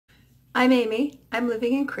I'm Amy. I'm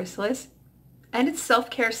living in Chrysalis, and it's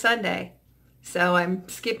Self-Care Sunday, so I'm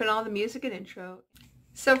skipping all the music and intro.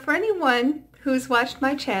 So for anyone who's watched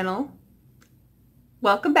my channel,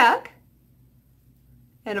 welcome back.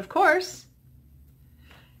 And of course,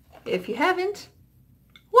 if you haven't,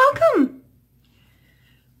 welcome.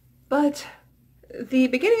 But the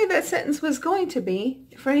beginning of that sentence was going to be,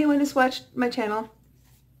 for anyone who's watched my channel,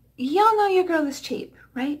 y'all know your girl is cheap,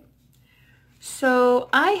 right? So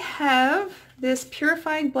I have this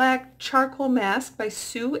Purifying Black Charcoal Mask by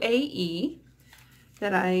SOO AE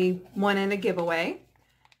that I won in a giveaway.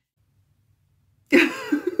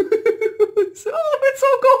 It's so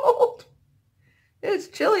cold. It's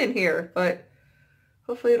chilly in here, but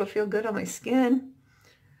hopefully it'll feel good on my skin.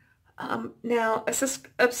 Now, a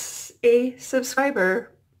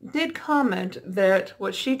subscriber did comment that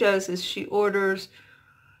what she does is she orders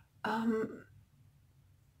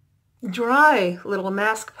dry little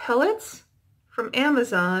mask pellets from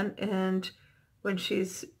Amazon, and when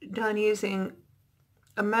she's done using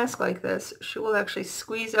a mask like this, she will actually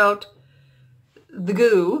squeeze out the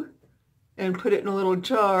goo and put it in a little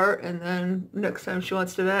jar, and then next time she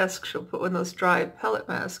wants to mask, she'll put one of those dry pellet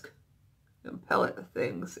mask pellet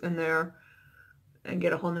things in there and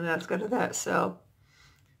get a whole new mask out of that. So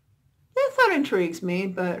that thought intrigues me,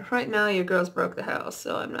 but right now your girl's broke the house,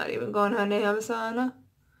 so I'm not even going on Amazon.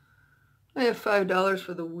 I have $5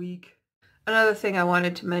 for the week. Another thing I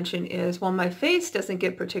wanted to mention is, while my face doesn't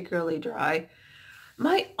get particularly dry,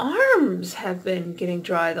 my arms have been getting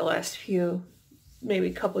dry the last few,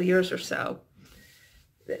 maybe couple years or so.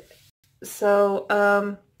 So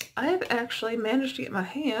I've actually managed to get my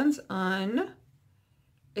hands on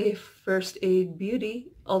a First Aid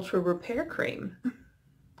Beauty Ultra Repair Cream.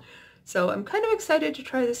 So I'm kind of excited to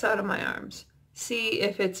try this out on my arms. See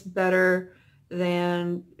if it's better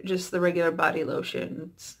than just the regular body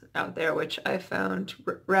lotions out there, which I found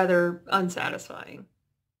rather unsatisfying.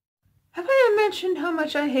 Have I ever mentioned how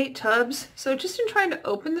much I hate tubs? So just in trying to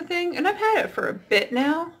open the thing, and I've had it for a bit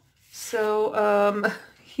now, so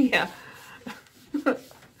yeah. But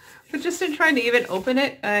just in trying to even open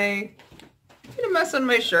it, I made a mess on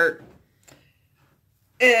my shirt.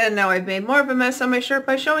 And now I've made more of a mess on my shirt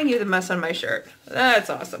by showing you the mess on my shirt. That's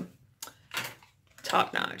awesome.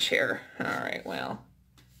 Top notch here. All right, well,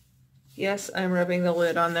 yes, I'm rubbing the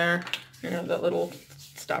lid on there, you know, that little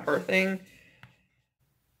stopper thing.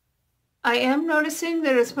 I am noticing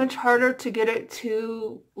that it's much harder to get it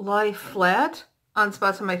to lie flat on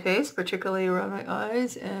spots on my face, particularly around my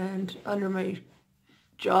eyes and under my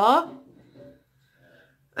jaw.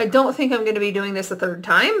 I don't think I'm going to be doing this a third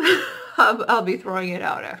time. I'll be throwing it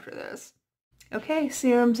out after this. Okay,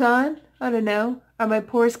 serum's on. I don't know. Are my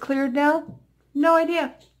pores cleared now? No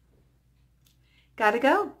idea. Gotta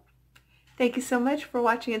go. Thank you so much for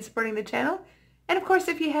watching and supporting the channel. And of course,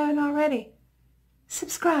 if you haven't already,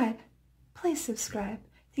 subscribe. Please subscribe.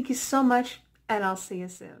 Thank you so much, and I'll see you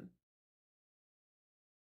soon.